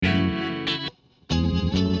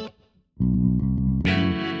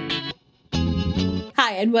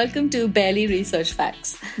and welcome to Barely Research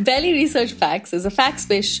Facts. Barely Research Facts is a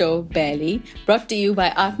facts-based show, Barely, brought to you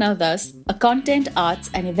by Art Now Thus, a content, arts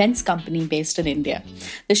and events company based in India.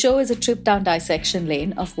 The show is a trip down dissection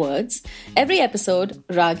lane of words. Every episode,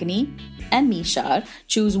 Ragini and Mishar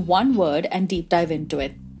choose one word and deep dive into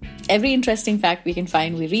it. Every interesting fact we can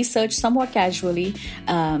find, we research somewhat casually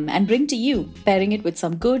and bring to you, pairing it with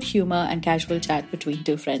some good humor and casual chat between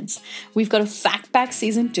two friends. We've got a Fact Pack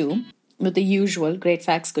Season 2 with the usual Great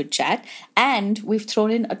Facts, Good Chat, and we've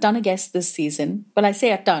thrown in a ton of guests this season. Well, I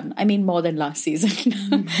say a ton, I mean more than last season.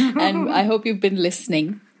 And I hope you've been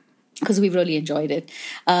listening, because we've really enjoyed it.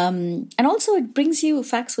 And also it brings you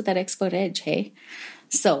facts with that expert edge, hey?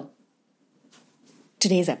 So,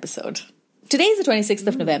 today's episode. Today is the 26th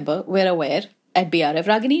of November. We're aware at BRF.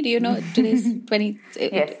 Ragini, do you know today's 20?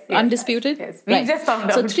 Yes, undisputed? Yes, we just found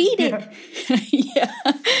out. So 3 days. Yeah.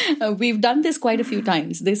 We've done this quite a few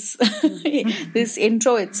times. This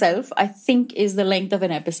intro itself, I think, is the length of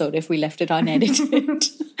an episode if we left it unedited.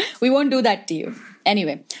 We won't do that to you.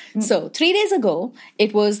 Anyway, so 3 days ago,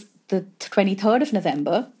 it was the 23rd of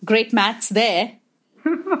November. Great maths there.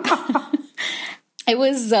 It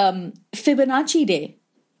was Fibonacci Day.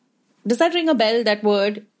 Does that ring a bell, that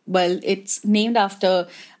word? Well, it's named after,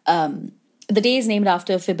 the day is named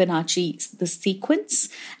after Fibonacci, the sequence.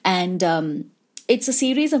 And it's a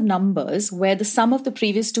series of numbers where the sum of the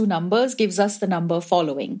previous two numbers gives us the number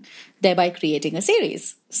following, thereby creating a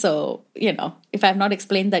series. So, if I've not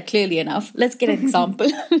explained that clearly enough, let's get an example.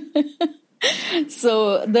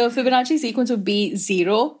 So the Fibonacci sequence would be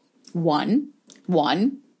 0, 1,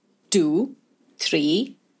 1, 2,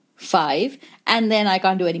 3, 5, and then I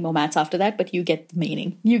can't do any more maths after that, but you get the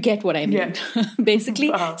meaning. You get what I mean. Yeah.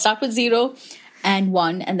 Basically, start with 0 and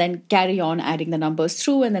 1, and then carry on adding the numbers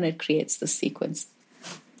through, and then it creates the sequence.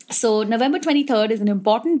 So November 23rd is an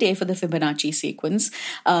important day for the Fibonacci sequence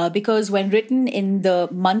because when written in the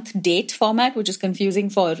month-date format, which is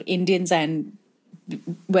confusing for Indians and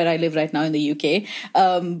where I live right now in the UK,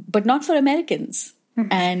 but not for Americans.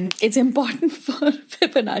 And it's important for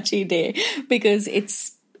Fibonacci Day because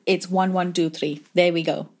it's 1, 1, 2, 3. There we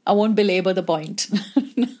go. I won't belabor the point.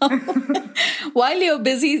 While you're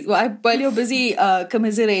busy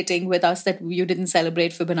commiserating with us that you didn't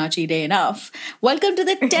celebrate Fibonacci Day enough, welcome to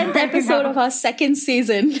the 10th episode of our second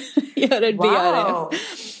season here at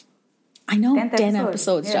BRF. I know, 10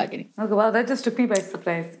 episodes, Ragini. Okay, wow, that just took me by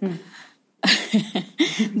surprise.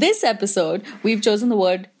 This episode, we've chosen the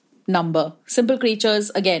word number. Simple creatures.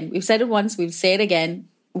 Again, we've said it once, we'll say it again.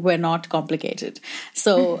 We're not complicated.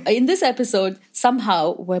 So in this episode,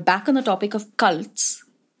 somehow we're back on the topic of cults,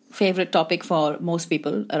 favorite topic for most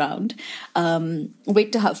people around.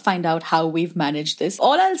 Wait to find out how we've managed this.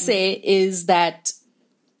 All I'll say is that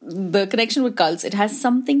the connection with cults, it has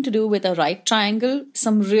something to do with a right triangle,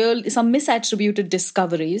 some misattributed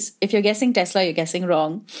discoveries. If you're guessing Tesla, you're guessing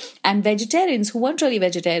wrong. And vegetarians who weren't really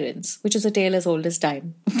vegetarians, which is a tale as old as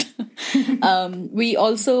time. We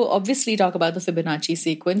also obviously talk about the Fibonacci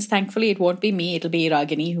sequence. Thankfully, it won't be me. It'll be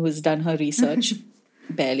Ragini, who has done her research.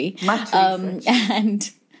 Barely. Much research. And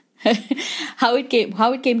how it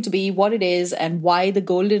came to be, what it is, and why the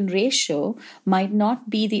golden ratio might not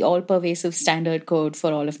be the all-pervasive standard code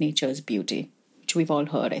for all of nature's beauty, which we've all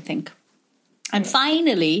heard, I think. And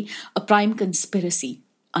finally, a prime conspiracy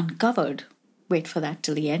uncovered. Wait for that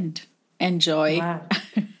till the end. Enjoy. Wow.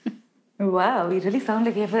 Wow, we really sound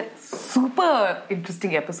like we have a super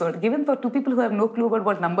interesting episode. Given for two people who have no clue about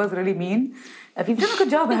what numbers really mean, we've done a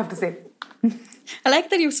good job, I have to say. I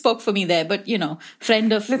like that you spoke for me there, but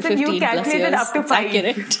friend of 15 you plus years, calculated up to 5.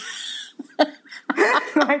 Accurate.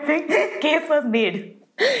 So I think case was made.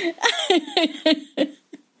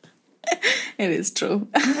 It is true.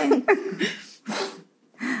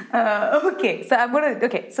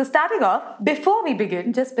 So starting off, before we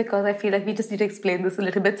begin, just because I feel like we just need to explain this a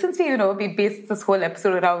little bit, since we based this whole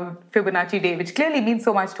episode around Fibonacci Day, which clearly means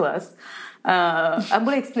so much to us, I'm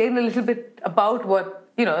going to explain a little bit about what,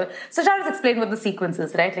 so Charles explained what the sequence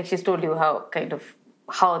is, right? Like she's told you how the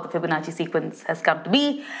Fibonacci sequence has come to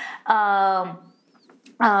be. But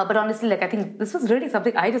honestly, I think this was really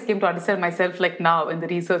something I just came to understand myself, now in the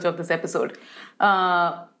research of this episode.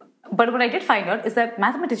 But what I did find out is that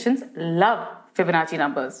mathematicians love Fibonacci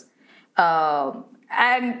numbers. So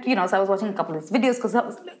I was watching a couple of these videos because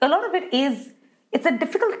a lot of it's a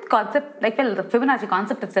difficult concept. The Fibonacci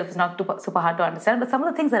concept itself is not super hard to understand, but some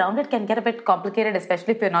of the things around it can get a bit complicated,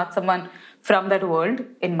 especially if you're not someone from that world,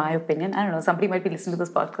 in my opinion. I don't know, somebody might be listening to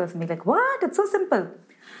this podcast and be like, what? It's so simple.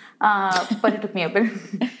 But it took me a bit.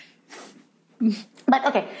 But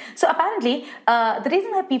okay, so apparently the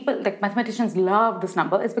reason why people, mathematicians love this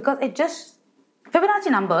number is because it just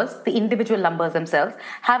Fibonacci numbers, the individual numbers themselves,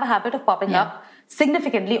 have a habit of popping up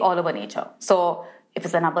significantly all over nature. So if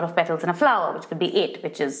it's the number of petals in a flower, which could be 8,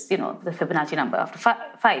 which is, the Fibonacci number after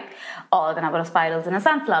 5, or the number of spirals in a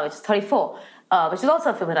sunflower, which is 34, which is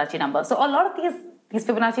also a Fibonacci number. So a lot of these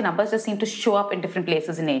Fibonacci numbers just seem to show up in different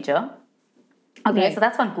places in nature. Okay, Right. so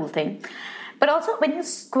that's one cool thing. But also when you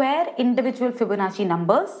square individual Fibonacci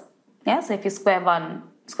numbers, so if you square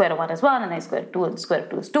root of 1 is 1, and then square 2, and square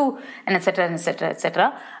root of 2 is 2, and etc., etc.,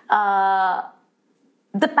 etc.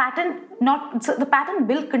 The pattern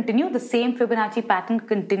will continue. The same Fibonacci pattern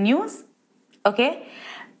continues. Okay,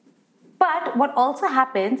 but what also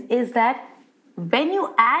happens is that when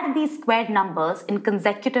you add these squared numbers in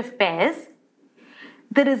consecutive pairs,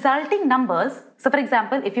 the resulting numbers. So, for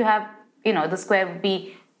example, if you have, the square would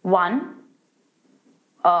be 1.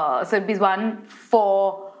 So it'd be 1,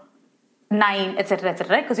 4, 9, etc.,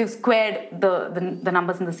 etc., right? Because you've squared the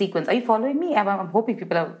numbers in the sequence. Are you following me? I'm hoping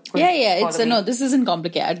people are. Yeah. It's follow me. no. This isn't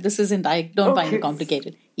complicated. This isn't. I don't find it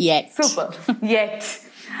complicated yet. Super. Yet.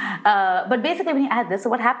 But basically, when you add this, so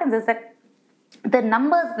what happens is that the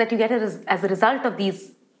numbers that you get as a result of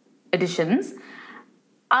these additions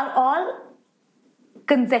are all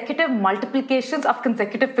consecutive multiplications of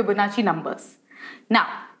consecutive Fibonacci numbers. Now,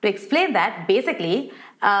 to explain that, basically,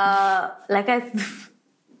 like I'm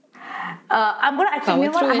going to actually...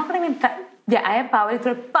 Power through it. I'm not going to I am powering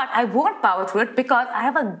through it, but I won't power through it because I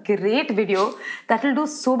have a great video that will do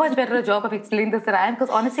so much better a job of explaining this than I am, because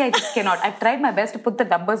honestly, I just cannot. I've tried my best to put the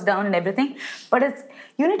numbers down and everything, but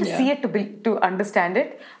you need to see it to understand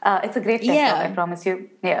it. It's a great TED talk, I promise you.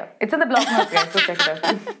 Yeah, it's in the blog notes, guys, so check it out.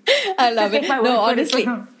 I love it. No, honestly.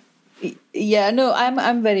 Yeah, no,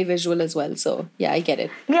 I'm very visual as well, so yeah, I get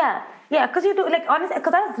it. Yeah, because you do, like, honestly,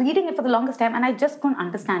 because I was reading it for the longest time and I just couldn't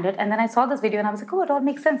understand it. And then I saw this video and I was like, oh, it all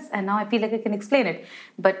makes sense. And now I feel like I can explain it.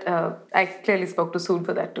 But I clearly spoke too soon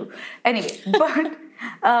for that too. Anyway,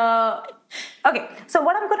 okay. So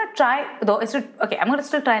what I'm going to try, though, is I'm going to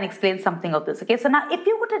still try and explain something of this. Okay, so now if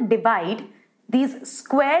you were to divide these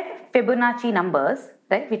squared Fibonacci numbers,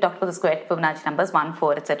 right? We talked about the squared Fibonacci numbers, 1,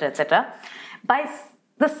 4, etc., etc., by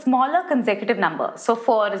the smaller consecutive number. So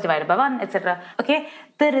 4 is divided by 1, etc. Okay,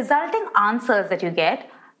 the resulting answers that you get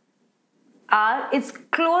is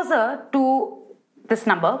closer to this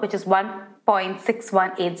number, which is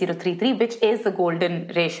 1.618033, which is the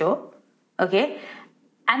golden ratio. Okay,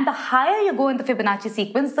 and the higher you go in the Fibonacci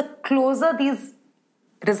sequence, the closer these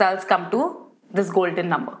results come to this golden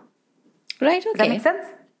number. Right. Okay. Does that make sense?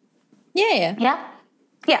 Yeah.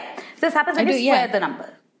 So this happens when you square the number.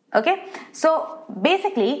 Okay, so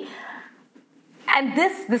basically, and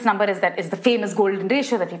this number is the famous golden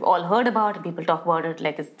ratio that we've all heard about, and people talk about it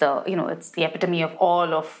like it's the epitome of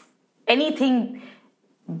all of anything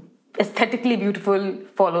aesthetically beautiful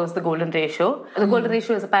follows the golden ratio. The golden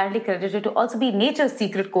ratio is apparently credited to also be nature's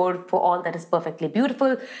secret code for all that is perfectly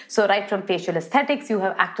beautiful. So right from facial aesthetics, you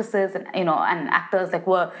have actresses and actors that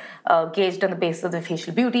were gauged on the basis of their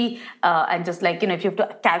facial beauty, and just like if you have to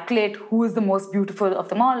calculate who is the most beautiful of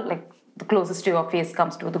them all, like the closest to your face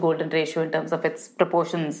comes to the golden ratio in terms of its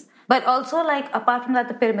proportions. But also, like, apart from that,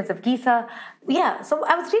 the pyramids of Giza. Yeah, so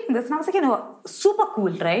I was reading this and I was like, super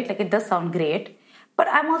cool, right? Like, it does sound great. But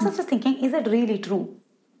I'm also just thinking, is it really true?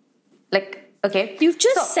 Like, okay. You've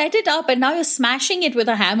just set it up and now you're smashing it with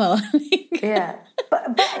a hammer. Yeah.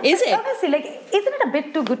 But is it? Honestly, like, isn't it a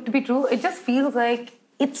bit too good to be true? It just feels like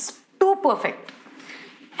it's too perfect.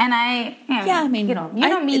 And I mean,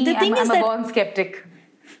 me, the thing I'm a born skeptic.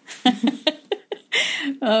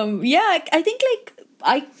 I think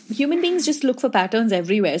human beings just look for patterns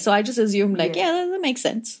everywhere. So I just assume that makes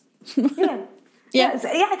sense. Yeah, I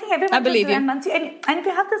think everyone. I believe you. And if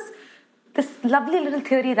you have this lovely little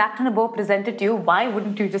theory wrapped in a bow presented to you, why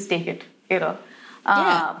wouldn't you just take it? But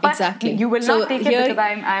exactly. You will not take it because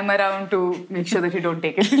I'm around to make sure that you don't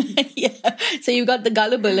take it. Yeah. So you got the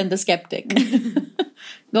gullible and the skeptic.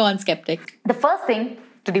 Go on, skeptic. The first thing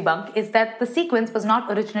to debunk is that the sequence was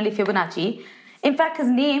not originally Fibonacci. In fact, his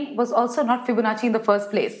name was also not Fibonacci in the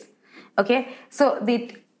first place. Okay, so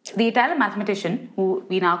the Italian mathematician, who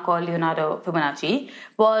we now call Leonardo Fibonacci,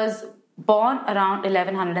 was born around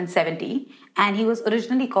 1170, and he was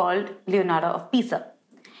originally called Leonardo of Pisa.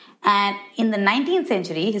 And in the 19th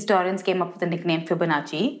century, historians came up with the nickname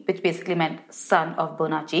Fibonacci, which basically meant son of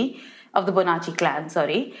Bonacci, of the Bonacci clan,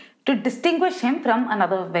 to distinguish him from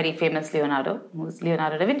another very famous Leonardo, who's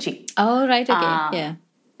Leonardo da Vinci. Oh, right, okay,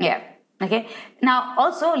 Yeah, okay. Now,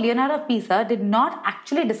 also, Leonardo of Pisa did not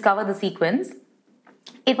actually discover the sequence.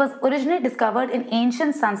 It was originally discovered in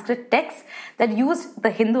ancient Sanskrit texts that used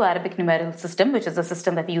the Hindu-Arabic numeral system, which is the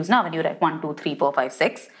system that we use now when you write 1, 2, 3, 4, 5,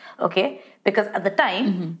 6. Okay? Because at the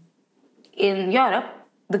time, in Europe,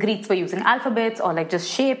 the Greeks were using alphabets or like just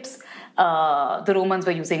shapes. The Romans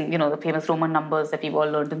were using, the famous Roman numbers that we've all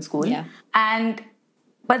learned in school. Yeah.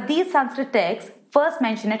 But these Sanskrit texts first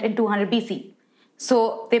mention it in 200 BC.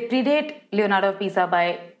 So they predate Leonardo of Pisa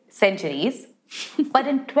by centuries. But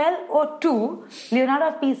in 1202,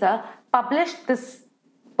 Leonardo of Pisa published this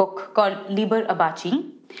book called Liber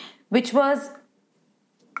Abaci, which was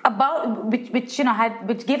about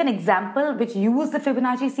which gave an example, which used the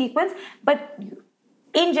Fibonacci sequence. But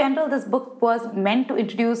in general, this book was meant to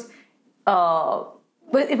introduce.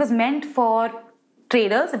 It was meant for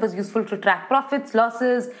traders. It was useful to track profits,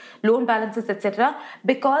 losses, loan balances, etc.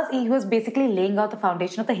 Because he was basically laying out the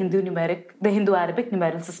foundation of the Hindu-Arabic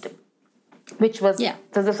numeral system. Which was,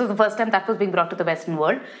 so this was the first time that was being brought to the Western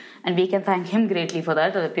world. And we can thank him greatly for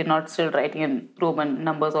that we're not still writing in Roman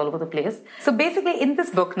numbers all over the place. So basically in this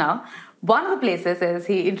book now, one of the places is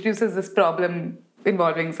he introduces this problem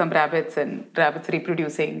involving some rabbits and rabbits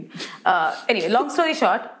reproducing. Anyway, long story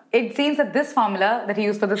short, it seems that this formula that he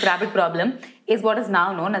used for this rabbit problem is what is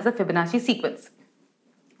now known as the Fibonacci sequence.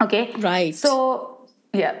 Okay? Right. So,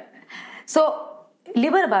 Liber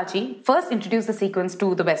Abaci first introduced the sequence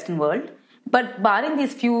to the Western world. But barring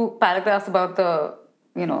these few paragraphs about the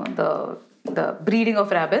breeding of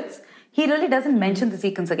rabbits, he really doesn't mention the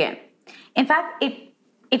sequence again. In fact, it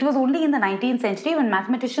was only in the 19th century when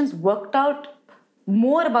mathematicians worked out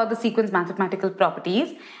more about the sequence mathematical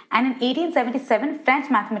properties. And in 1877, French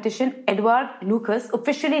mathematician Edouard Lucas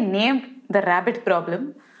officially named the rabbit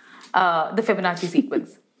problem the Fibonacci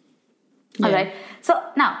sequence. Yeah. All right. So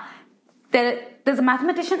now, there's a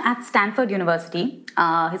mathematician at Stanford University.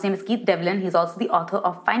 His name is Keith Devlin. He's also the author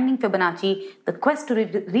of Finding Fibonacci, The Quest to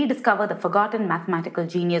Rediscover the Forgotten Mathematical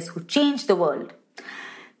Genius Who Changed the World.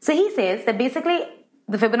 So he says that basically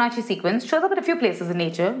the Fibonacci sequence shows up at a few places in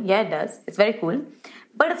nature. Yeah, it does. It's very cool.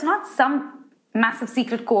 But it's not some massive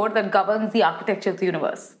secret code that governs the architecture of the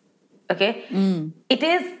universe. Okay? It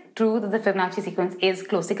is true that the Fibonacci sequence is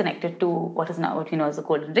closely connected to what we know as the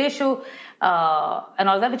golden ratio and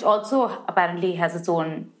all that, which also apparently has its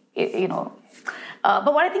own,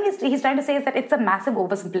 But what I think he's trying to say is that it's a massive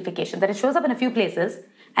oversimplification, that it shows up in a few places,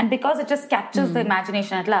 and because it just captures the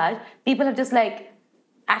imagination at large, people have just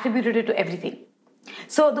attributed it to everything.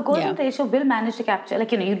 So the golden ratio will manage to capture,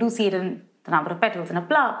 you do see it in the number of petals in a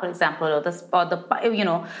flower, for example, or the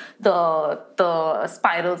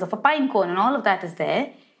spirals of a pine cone, and all of that is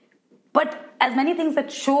there. But as many things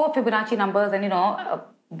that show Fibonacci numbers and,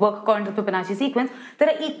 work according to the Fibonacci sequence, there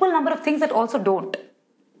are equal number of things that also don't.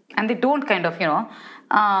 And they don't and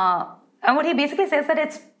what he basically says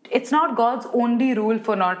that it's not God's only rule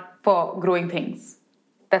for growing things.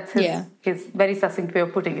 That's his very succinct way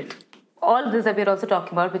of putting it. All of this that we're also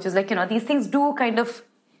talking about, which is these things do if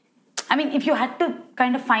you had to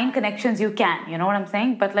find connections, you can, you know what I'm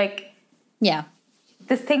saying? But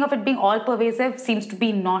this thing of it being all pervasive seems to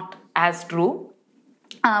be not as true.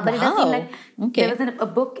 But it does seem like there was a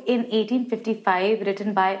book in 1855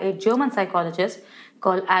 written by a German psychologist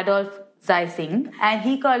called Adolf Zeising, and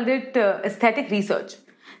he called it aesthetic research.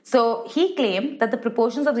 So he claimed that the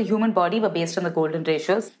proportions of the human body were based on the golden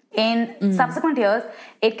ratios. In subsequent years,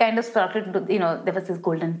 it kind of started into, there was this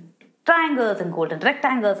golden triangles and golden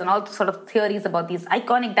rectangles and all sort of theories about these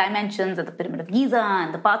iconic dimensions of the Pyramid of Giza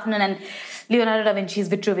and the Parthenon and Leonardo da Vinci's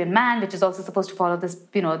Vitruvian Man, which is also supposed to follow this,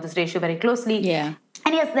 this ratio very closely. Yeah.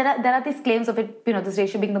 And yes, there are these claims of it, this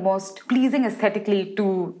ratio being the most pleasing aesthetically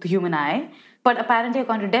to the human eye. But apparently,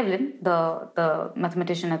 according to Devlin, the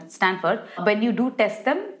mathematician at Stanford, when you do test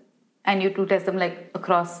them, and you do test them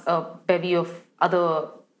across a bevy of other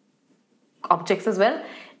objects as well,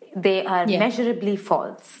 they are measurably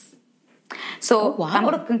false. So I'm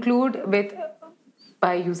going to conclude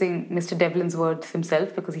by using Mr. Devlin's words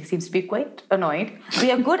himself, because he seems to be quite annoyed.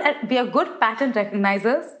 We are good pattern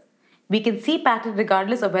recognizers. We can see pattern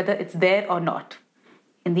regardless of whether it's there or not.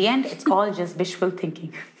 In the end, it's all just wishful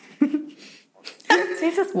thinking. So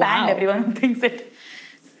he's just banned everyone who thinks it.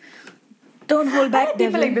 Don't hold back,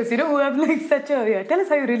 people like this, who have such a... tell us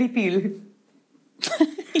how you really feel.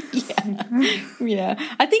 Yeah.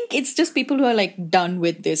 I think it's just people who are done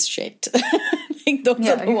with this shit. Those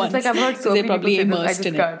are the ones. I've heard so they're many probably people immersed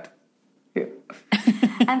in it. Yeah.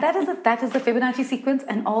 And that is the Fibonacci sequence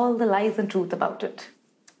and all the lies and truth about it.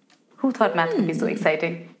 Who thought math could be so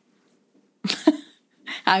exciting?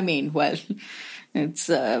 I mean, well, It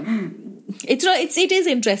is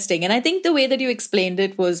interesting, and I think the way that you explained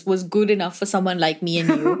it was good enough for someone like me and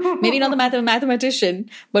you. Maybe not the mathematician,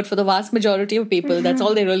 but for the vast majority of people, that's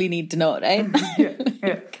all they really need to know, right?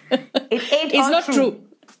 Yeah. It's not true.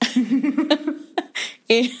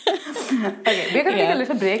 Okay, we're going to take a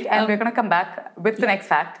little break, and we're going to come back with the next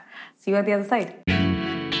fact. See you on the other side.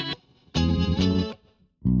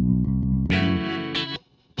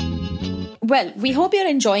 Well, we hope you're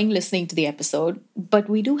enjoying listening to the episode, but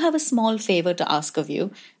we do have a small favor to ask of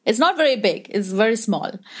you. It's not very big, it's very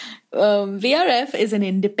small. VRF is an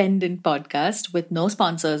independent podcast with no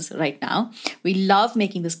sponsors right now. We love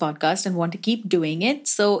making this podcast and want to keep doing it.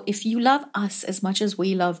 So if you love us as much as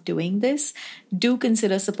we love doing this, do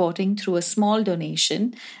consider supporting through a small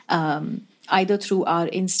donation. Either through our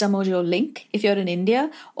InstaMojo link if you're in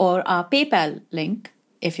India, or our PayPal link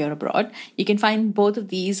if you're abroad. You can find both of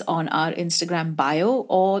these on our Instagram bio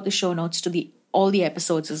or the show notes to all the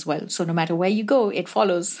episodes as well. So no matter where you go, it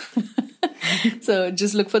follows. So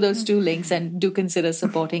just look for those two links and do consider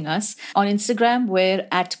supporting us. On Instagram, we're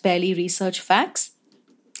at Barely Research Facts.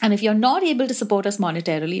 And if you're not able to support us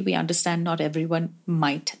monetarily, we understand not everyone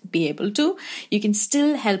might be able to. You can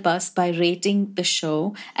still help us by rating the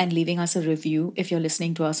show and leaving us a review if you're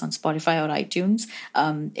listening to us on Spotify or iTunes.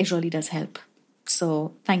 It really does help.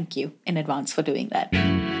 So thank you in advance for doing that.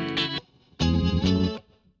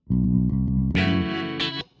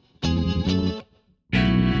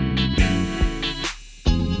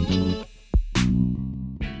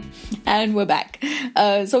 And we're back.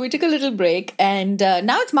 So we took a little break, and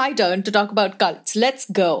now it's my turn to talk about cults. Let's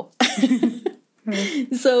go.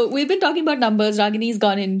 So we've been talking about numbers. Ragini's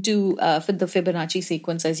gone into the Fibonacci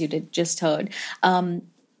sequence, as you just heard. I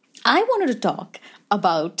wanted to talk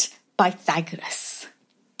about Pythagoras.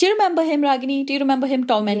 Do you remember him, Ragini? Do you remember him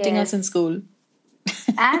tormenting us in school? And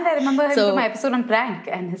I remember him from my episode on prank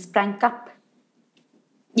and his prank cup.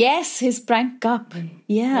 Yes, his prank cup.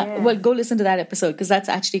 Yeah. Well, go listen to that episode because that's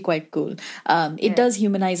actually quite cool. It does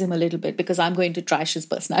humanize him a little bit because I'm going to trash his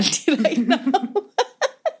personality right now.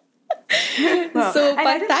 Wow. So and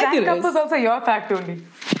Pythagoras. I think prank cup was also your fact only.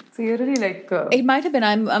 So you're really like... It might have been.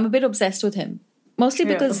 I'm a bit obsessed with him. Mostly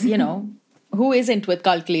because, who isn't with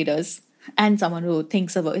cult leaders? And someone who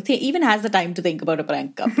thinks about even has the time to think about a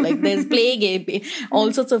prank cup. Like there's plague,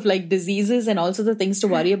 all sorts of like diseases and all sorts of things to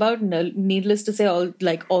worry about. Needless to say, all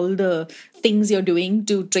the things you're doing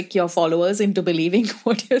to trick your followers into believing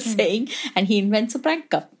what you're saying. And he invents a prank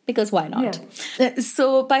cup because why not? Yeah.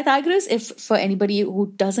 So Pythagoras, if for anybody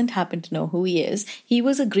who doesn't happen to know who he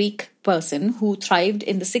was a Greek person who thrived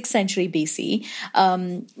in the 6th century BC.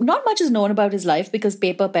 Not much is known about his life because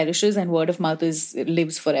paper perishes and word of mouth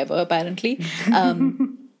lives forever, apparently.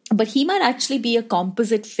 But he might actually be a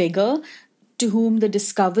composite figure to whom the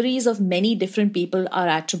discoveries of many different people are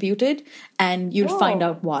attributed, and you'll find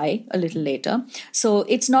out why a little later. So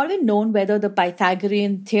it's not even known whether the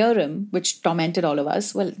Pythagorean theorem, which tormented all of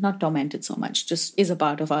us, well, not tormented so much, just is a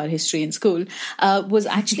part of our history in school, was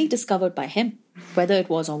actually discovered by him, whether it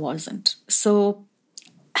was or wasn't. So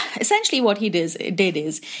essentially what he did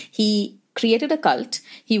is he created a cult.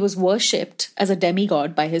 He was worshipped as a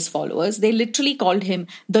demigod by his followers. They literally called him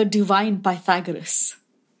the divine Pythagoras.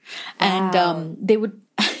 Wow. And they would,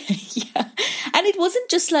 And it wasn't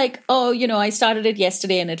just like, I started it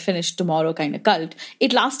yesterday and it finished tomorrow kind of cult.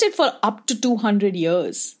 It lasted for up to 200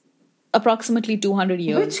 years, approximately 200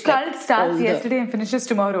 years. Which cult starts yesterday and finishes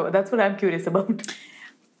tomorrow? That's what I'm curious about.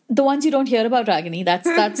 The ones you don't hear about, Ragini,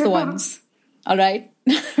 that's the ones. All right?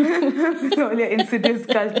 All your insidious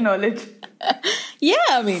cult knowledge. Yeah,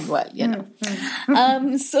 I mean,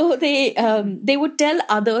 so they would tell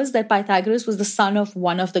others that Pythagoras was the son of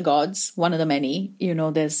one of the gods, one of the many.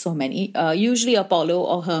 There's so many. Usually Apollo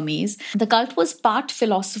or Hermes. The cult was part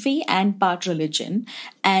philosophy and part religion.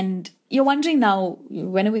 And you're wondering now,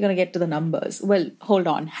 when are we going to get to the numbers? Well, hold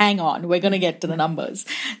on, hang on. We're going to get to the numbers.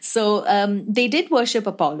 So they did worship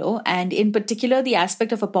Apollo, and in particular, the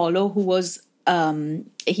aspect of Apollo who was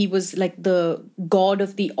he was like the god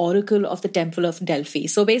of the oracle of the temple of Delphi.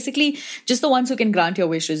 So basically, just the ones who can grant your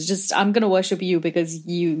wishes. Just, I'm going to worship you because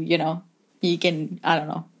you can, I don't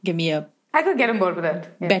know, give me a... I could get on board with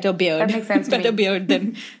that. Yeah. Better beard. That makes sense to better me. beard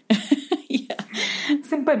than...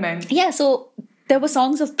 Simple man. Yeah, so there were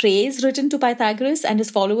songs of praise written to Pythagoras, and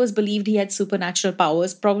his followers believed he had supernatural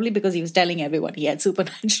powers, probably because he was telling everyone he had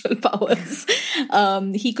supernatural powers.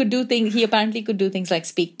 He apparently could do things like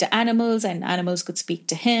speak to animals, and animals could speak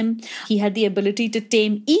to him. He had the ability to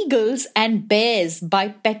tame eagles and bears by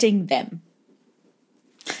petting them.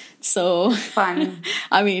 So, fun.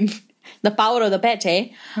 I mean, the power of the pet, eh?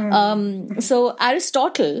 So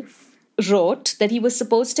Aristotle wrote that he was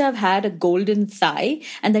supposed to have had a golden thigh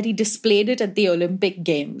and that he displayed it at the Olympic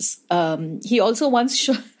Games. He also once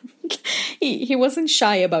he wasn't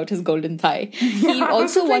shy about his golden thigh. He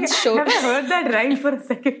also once showed... Have I heard that right for a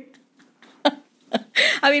second?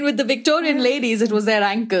 I mean, with the Victorian ladies, it was their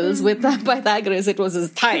ankles. With Pythagoras, it was his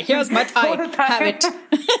thigh. Here's my thigh. Have it.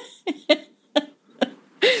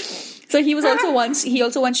 So he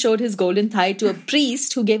also once showed his golden thigh to a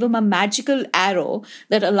priest who gave him a magical arrow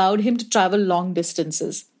that allowed him to travel long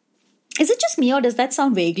distances. Is it just me or does that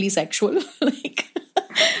sound vaguely sexual?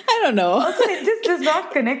 I don't know. Also, it just does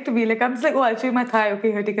not connect to me. I'm just I'll show you my thigh.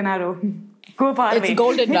 Okay, here, take an arrow. Go far away. It's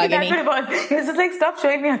golden, Ragini. That's what it was. It's just stop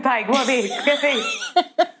showing me a thigh. Go away. Get away.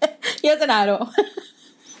 Here's an arrow.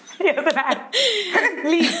 Here's an arrow.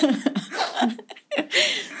 Leave.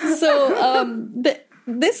 So,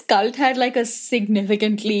 this cult had a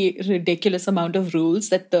significantly ridiculous amount of rules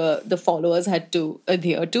that the followers had to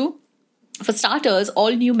adhere to. For starters,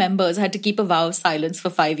 all new members had to keep a vow of silence for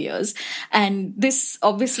 5 years. And this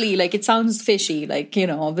obviously, it sounds fishy.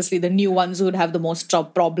 Obviously the new ones who would have the most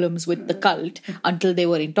problems with the cult until they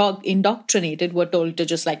were indoctrinated were told to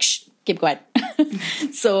just shh, keep quiet.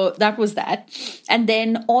 So that was that. And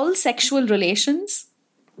then all sexual relations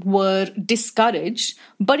were discouraged.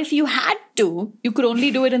 But if you had to, you could only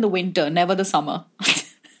do it in the winter, never the summer.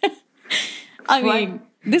 I mean,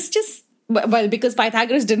 this just... Well, because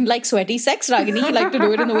Pythagoras didn't like sweaty sex, Ragini. He liked to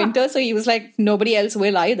do it in the winter, so he was nobody else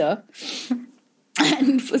will either.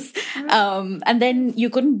 And then you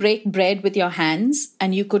couldn't break bread with your hands,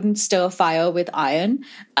 and you couldn't stir fire with iron.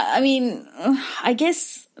 I mean, I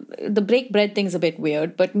guess the break bread thing's a bit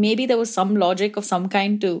weird, but maybe there was some logic of some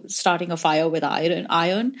kind to starting a fire with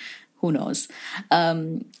iron. Who knows?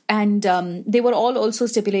 And they were all also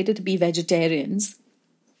stipulated to be vegetarians.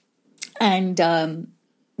 And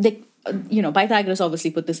Pythagoras obviously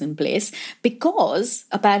put this in place because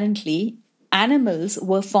apparently animals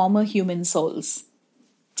were former human souls.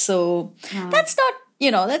 So that's not,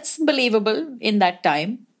 that's believable in that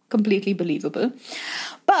time. Completely believable.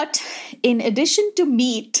 But in addition to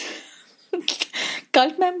meat,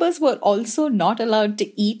 cult members were also not allowed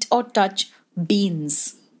to eat or touch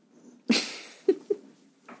beans.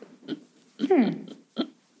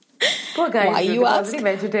 Poor guys. Why you ask?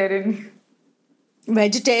 Vegetarian.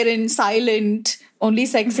 Vegetarian, silent, only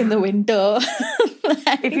sex in the winter.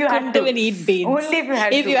 If you had to. Even eat beans. Only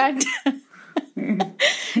if you had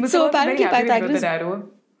to. So apparently Pythagoras...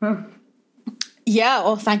 Yeah,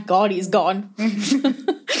 oh thank God he's gone.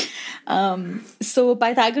 So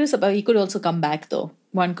Pythagoras, he could also come back though.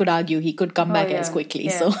 One could argue he could come back as quickly.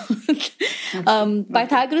 Yeah. So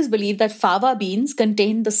Pythagoras believed that fava beans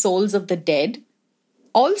contained the souls of the dead.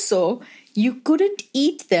 Also, you couldn't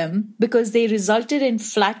eat them because they resulted in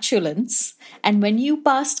flatulence. And when you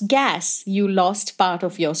passed gas, you lost part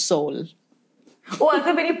of your soul. Oh, I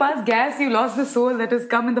thought when you passed gas, you lost the soul that has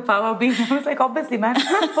come in the fava bean. I was obviously, man,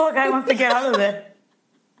 poor guy wants to get out of there.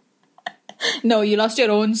 No, you lost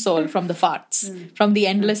your own soul from the farts, from the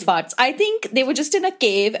endless farts. I think they were just in a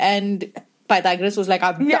cave and Pythagoras was I've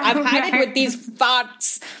had it with these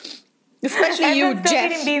farts. Especially you,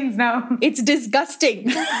 Jeff. Eating beans now. It's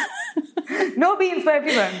disgusting. No beans for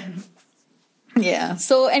everyone. Yeah.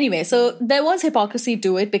 So anyway, there was hypocrisy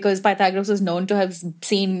to it because Pythagoras was known to have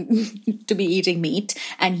seen to be eating meat,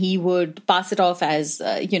 and he would pass it off as,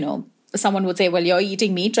 someone would say, well, you're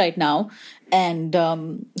eating meat right now. And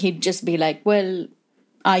he'd just be like, well,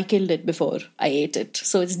 I killed it before I ate it.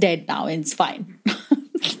 So it's dead now and it's fine.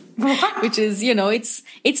 Which is,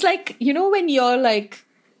 it's like, when you're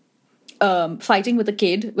fighting with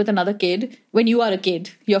another kid. When you are a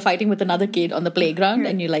kid, you're fighting with another kid on the playground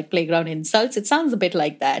and you playground insults. It sounds a bit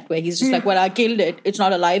like that, where he's just well, I killed it. It's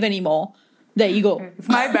not alive anymore. There you go. It's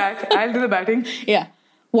my bat. I'll do the batting. Yeah.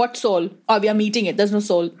 What soul? Oh, we are meeting it. There's no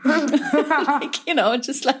soul.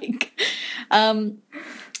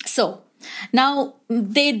 So now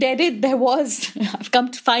they did it. There was,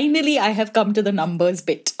 I have come to the numbers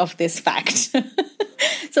bit of this fact.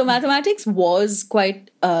 So mathematics was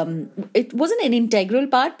quite, it wasn't an integral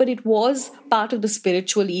part, but it was part of the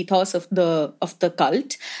spiritual ethos of the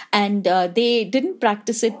cult. And they didn't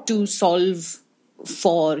practice it to solve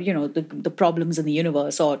for, the problems in the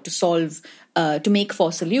universe or to solve, to make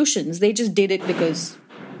for solutions. They just did it because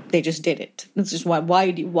they just did it. It's just why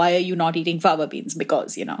are you not eating fava beans?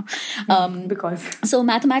 Because, because. So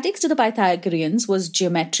mathematics to the Pythagoreans was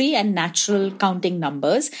geometry and natural counting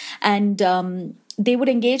numbers. And they would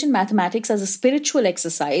engage in mathematics as a spiritual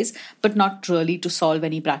exercise, but not really to solve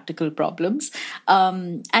any practical problems.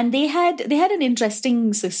 And they had an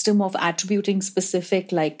interesting system of attributing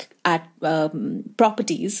specific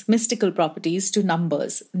properties, mystical properties, to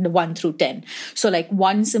numbers 1 through 10. So, like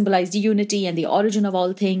 1 symbolized unity and the origin of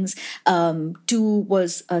all things. 2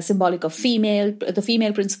 was symbolic of female, the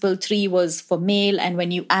female principle. 3 was for male, and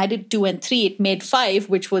when you added 2 and 3, it made 5,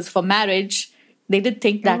 which was for marriage. They did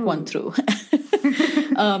think that one through.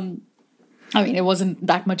 I mean, it wasn't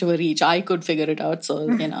that much of a reach. I could figure it out, so,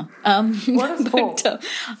 What is 4?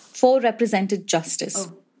 4 represented justice.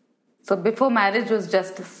 Oh. So before marriage was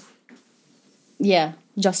justice. Yeah,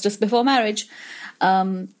 justice before marriage.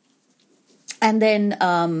 And then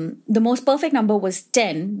the most perfect number was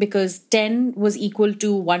 10, because 10 was equal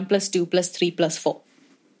to 1 plus 2 plus 3 plus 4.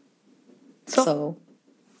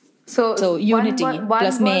 So unity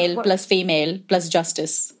plus male plus female plus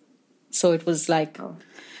justice. So it was like... Oh.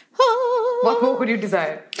 What more could you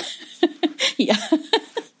desire? Yeah.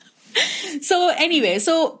 So anyway,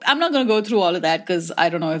 I'm not going to go through all of that because I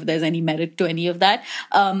don't know if there's any merit to any of that.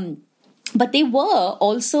 But they were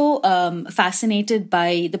also fascinated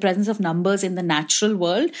by the presence of numbers in the natural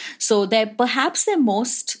world. So perhaps their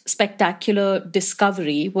most spectacular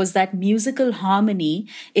discovery was that musical harmony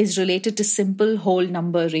is related to simple whole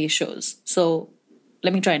number ratios. So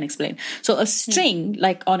let me try and explain. So a string,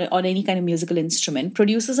 like on any kind of musical instrument,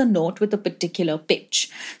 produces a note with a particular pitch.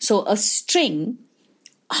 So a string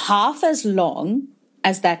half as long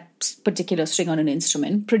as that particular string on an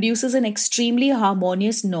instrument produces an extremely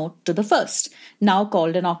harmonious note to the first, now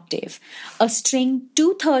called an octave. A string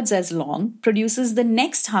 2/3 as long produces the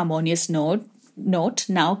next harmonious note,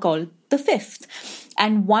 now called the fifth.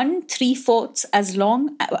 And 1/3 as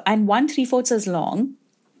long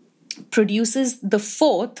produces the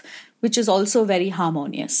fourth, which is also very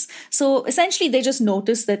harmonious. So essentially, they just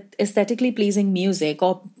noticed that aesthetically pleasing music,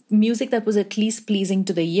 or music that was at least pleasing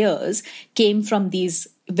to the ears, came from these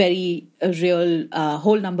very real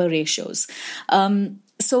whole number ratios.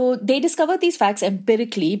 So they discovered these facts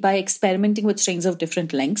empirically by experimenting with strings of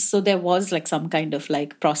different lengths. So there was like some kind of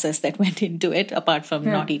like process that went into it, apart from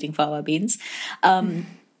not eating fava beans.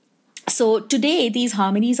 So today, these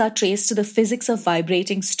harmonies are traced to the physics of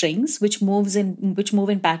vibrating strings, which move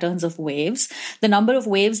in patterns of waves. The number of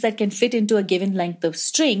waves that can fit into a given length of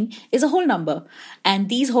string is a whole number, and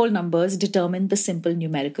these whole numbers determine the simple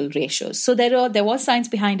numerical ratios. So there was science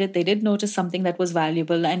behind it. They did notice something that was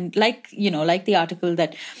valuable, and like the article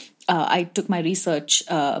that I took my research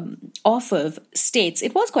off of states,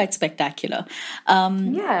 it was quite spectacular.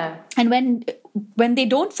 And when they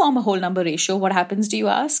don't form a whole number ratio, what happens, do you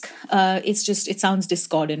ask? It sounds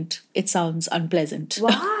discordant. It sounds unpleasant.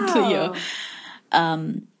 Wow.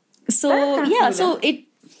 It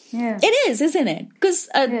is, isn't it? Because,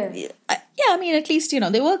 I mean, at least,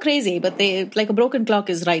 they were crazy, but they, like a broken clock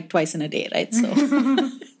is right twice in a day, right? So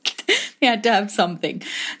they had to have something.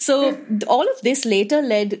 So all of this later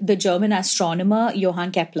led the German astronomer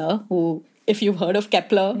Johann Kepler, who, if you've heard of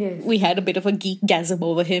Kepler, we had a bit of a geekgasm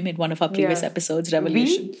over him in one of our previous episodes,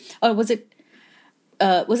 Revolution. Or was it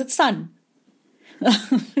Sun? Who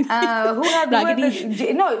had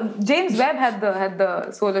James Webb had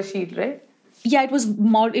the solar shield, right? Yeah, it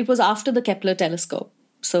was after the Kepler telescope.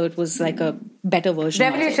 So it was like a better version.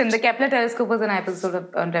 Revolution. The Kepler telescope was an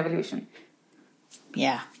episode on Revolution.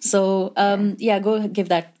 Yeah. So, go give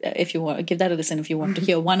that if you want. Give that a listen if you want to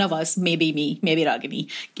hear one of us, maybe me, maybe Ragini,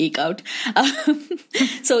 geek out.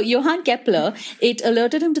 So, Johann Kepler, it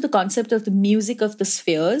alerted him to the concept of the music of the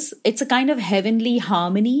spheres. It's a kind of heavenly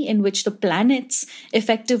harmony in which the planets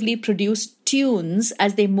effectively produced tunes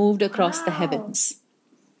as they moved across the heavens.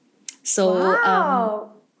 So,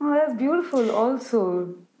 that's beautiful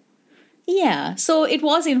also. Yeah. So it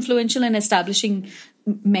was influential in establishing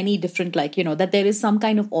many different, that there is some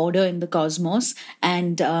kind of order in the cosmos.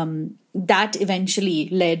 And that eventually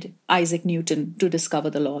led Isaac Newton to discover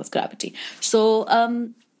the law of gravity. So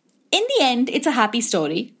in the end, it's a happy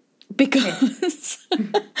story because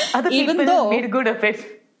other people made good of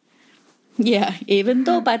it. Yeah, even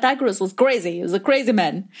though Pythagoras was crazy, he was a crazy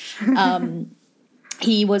man.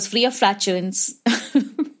 He was free of flatulence,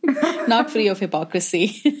 not free of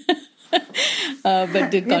hypocrisy. But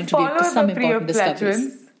did contribute to some important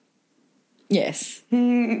discoveries. Yes.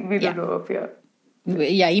 We don't know of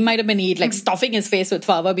Yeah, he might have been stuffing his face with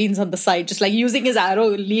fava beans on the side, just like using his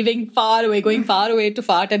arrow, going far away to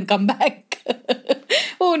fart and come back.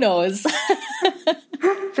 Who knows?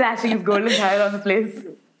 Flashing his golden hair on the place.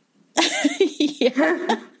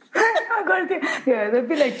 Yeah. Yeah, that'd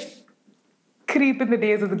be like creep in the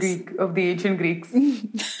days of the ancient Greeks.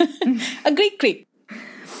 A Greek creep.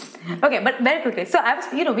 Okay, but very quickly. So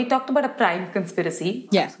we talked about a prime conspiracy.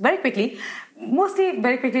 Yeah. Very quickly. Mostly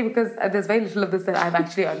very quickly because there's very little of this that I've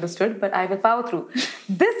actually understood, but I will power through.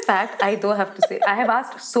 This fact, I though have to say, I have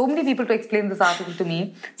asked so many people to explain this article to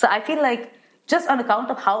me. So I feel like just on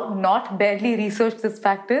account of how not barely researched this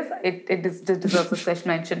fact is, it just deserves a special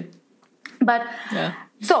mention. But,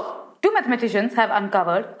 so, two mathematicians have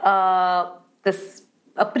uncovered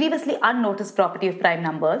a previously unnoticed property of prime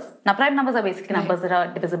numbers. Now, prime numbers are basically numbers that are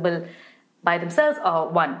divisible by themselves or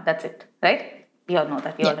one. That's it, right? We all know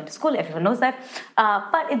that. We all went to school. Everyone knows that.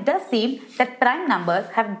 But it does seem that prime numbers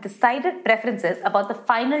have decided preferences about the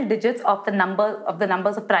final digits of the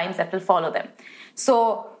numbers of primes that will follow them.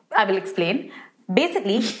 So, I will explain.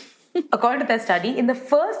 Basically, according to their study, in the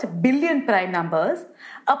first billion prime numbers,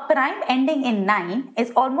 a prime ending in 9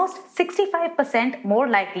 is almost 65% more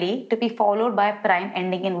likely to be followed by a prime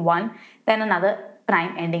ending in 1 than another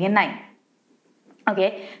prime ending in 9.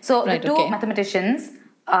 Okay, so the two mathematicians,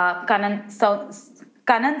 Kannan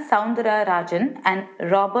Soundararajan and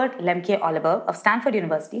Robert Lemke Oliver of Stanford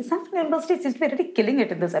University. Stanford University seems to be really killing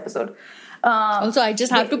it in this episode. Also, I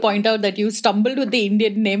just have to point out that you stumbled with the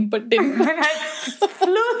Indian name, but didn't. I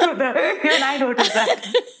flew through even I noticed that.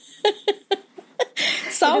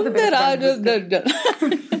 Soundararajan.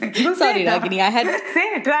 Sorry, Ragini. I had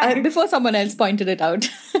say it right. Before someone else pointed it out.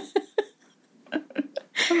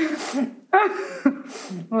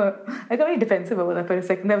 Well, I got very defensive over that for a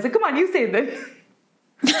second. I was like, come on, you say it then.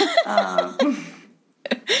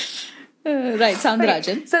 Right,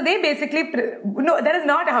 Soundarajan. So they basically... No, that is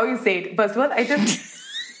not how you say it. First of all, I just...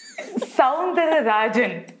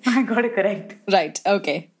 Soundararajan. I got it correct. Right,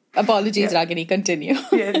 okay. Apologies, Ragini. Continue.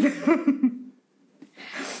 Yes.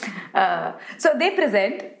 So they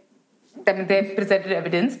presented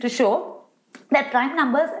evidence to show that prime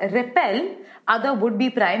numbers repel other would-be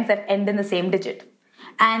primes that end in the same digit.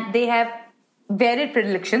 And they have varied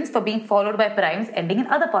predilections for being followed by primes ending in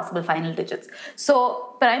other possible final digits.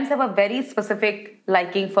 So primes have a very specific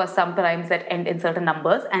liking for some primes that end in certain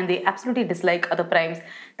numbers, and they absolutely dislike other primes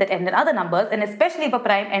that end in other numbers. And especially if a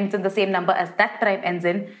prime ends in the same number as that prime ends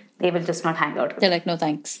in, they will just not hang out with They're like, no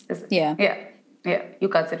thanks. Yeah, you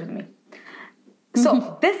can't sit with me.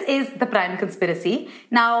 So this is the prime conspiracy.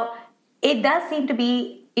 Now, it does seem to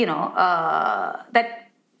be, that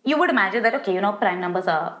you would imagine that, okay, prime numbers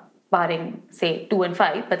are barring, say, 2 and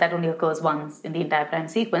 5, but that only occurs once in the entire prime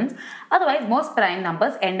sequence. Otherwise, most prime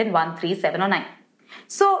numbers end in 1, 3, 7, or 9.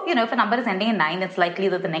 So, if a number is ending in 9, it's likely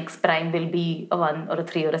that the next prime will be a 1 or a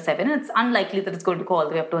 3 or a 7, and it's unlikely that it's going to go all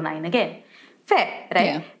the way up to a 9 again. Fair, right?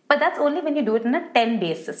 Yeah. But that's only when you do it in a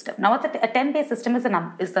 10-base system. Now, what's a 10-base system is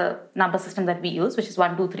the number system that we use, which is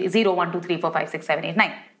 1, 2, 3, 0, 1, 2, 3, 4, 5, 6, 7, 8,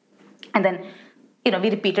 9. And then, we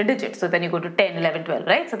repeat a digit. So then you go to 10, 11, 12,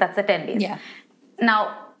 right? So that's the 10 base. Yeah.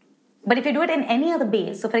 Now, but if you do it in any other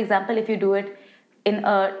base, so for example, if you do it in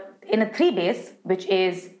a 3 base, which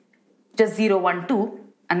is just 0, 1, 2,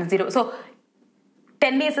 and 0. So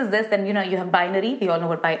 10 base is this, then you have binary. We all know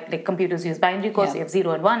what computers use binary codes. Yeah. So you have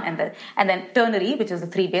 0 and 1, and then ternary, which is the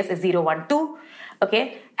 3 base, is 0, 1, 2.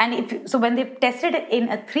 Okay, and so when they've tested it in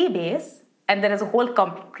a 3 base, and there is a whole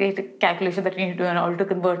complicated calculation that you need to do in order to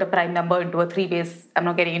convert a prime number into a 3 base. I'm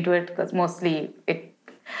not getting into it because mostly it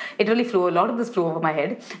really flew. A lot of this flew over my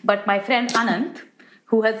head. But my friend Anant,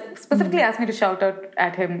 who has specifically asked me to shout out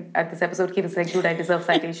at him at this episode, he was like, dude, I deserve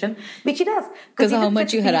citation, which he does. Because how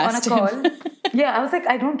much you harassed him. Yeah, I was like,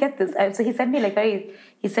 I don't get this. So he sent me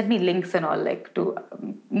he sent me links and all to,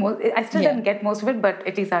 I still didn't get most of it, but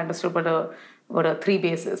at least I understood what a 3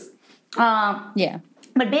 base is.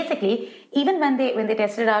 But basically, even when they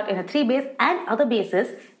tested it out in a 3 base and other bases,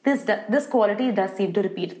 this quality does seem to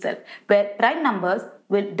repeat itself, where prime numbers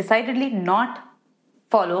will decidedly not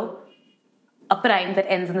follow a prime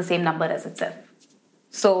that ends in the same number as itself.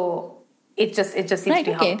 So it just seems to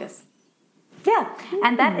be how it is. Yeah,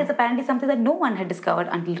 and that is apparently something that no one had discovered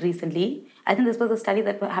until recently. I think this was a study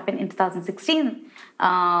that happened in 2016.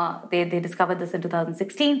 They discovered this in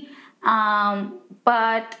 2016.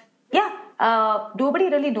 But yeah, nobody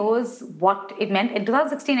really knows what it meant. In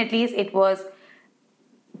 2016, at least, it was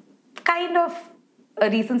kind of a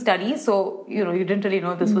recent study. So, you didn't really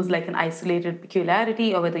know this was like an isolated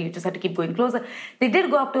peculiarity or whether you just had to keep going closer. They did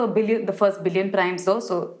go up to the first billion primes though.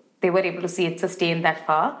 So they were able to see it sustain that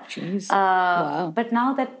far. Jeez. Wow. But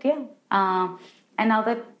now that, and now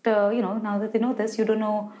that, now that they know this, you don't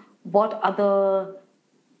know what other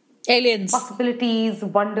aliens possibilities,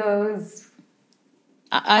 wonders,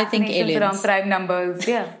 I think aliens around prime numbers.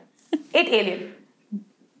 Yeah. 8 alien.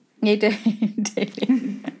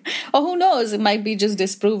 Dating. Or who knows? It might be just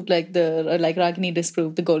disproved, like Ragini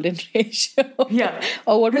disproved the golden ratio. Yeah.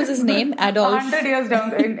 Or what was his name? Adolf. 100 years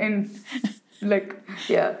down in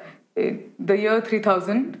the year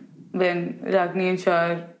 3000, when Ragini and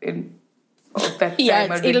Shah in that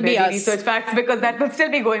time are doing very research facts, because that will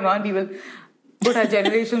still be going on. We will put our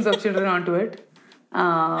generations of children onto it.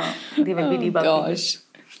 They will be debugging. Gosh.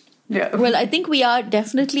 Yeah. Well, I think we are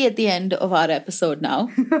definitely at the end of our episode now.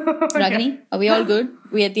 Ragini, are we all good?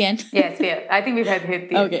 We at the end? Yes, we are. I think we've hit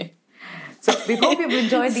the end. Okay. So we hope you've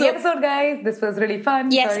enjoyed the episode, guys. This was really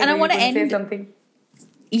fun. Yes, Sorry, and I want to say something.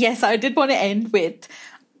 Yes, I did want to end with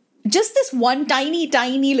just this one tiny,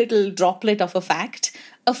 tiny little droplet of a fact.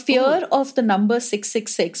 A fear of the number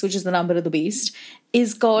 666, which is the number of the beast,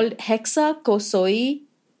 is called hexaconta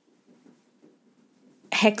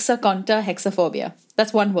hexaphobia.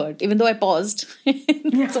 That's one word. Even though I paused,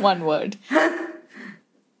 it's one word.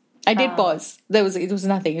 I did pause. It was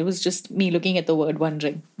nothing. It was just me looking at the word,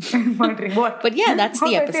 wondering. Wondering what? But yeah, that's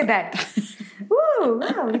the episode. How do I say that? Woo!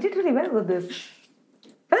 Wow, we did really well with this.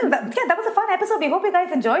 Well, that was a fun episode. We hope you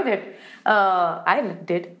guys enjoyed it. I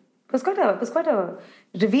did. It was quite a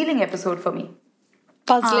revealing episode for me.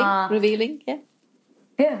 Puzzling, revealing, yeah.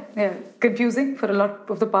 Yeah. Confusing for a lot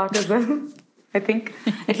of the part as well, I think.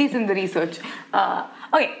 At least in the research.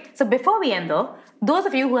 Okay, so before we end though, those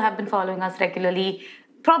of you who have been following us regularly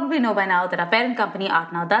probably know by now that our parent company,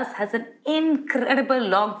 Art Now Thus, has an incredible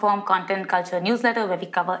long-form content culture newsletter where we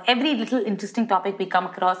cover every little interesting topic we come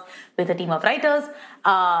across with a team of writers.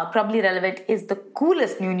 Probably Relevant is the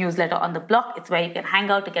coolest new newsletter on the block. It's where you can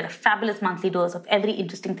hang out to get a fabulous monthly dose of every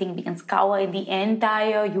interesting thing we can scour in the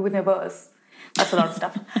entire universe. That's a lot of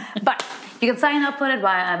stuff. But you can sign up for it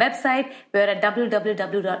via our website. We're at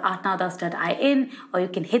www.artnowthus.in, or you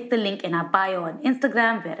can hit the link in our bio on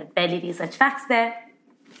Instagram. We're at Barely Research Facts there.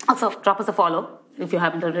 Also, drop us a follow if you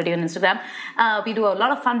haven't already on Instagram. We do a lot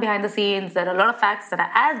of fun behind the scenes. There are a lot of facts that are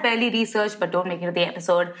as barely researched but don't make it to the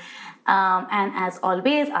episode. And as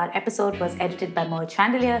always, our episode was edited by Mohit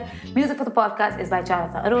Chandelier. Music for the podcast is by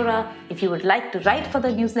Charata Arora. If you would like to write for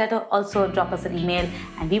the newsletter, also drop us an email.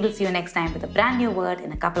 And we will see you next time with a brand new word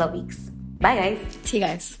in a couple of weeks. Bye, guys. See you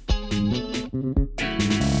guys.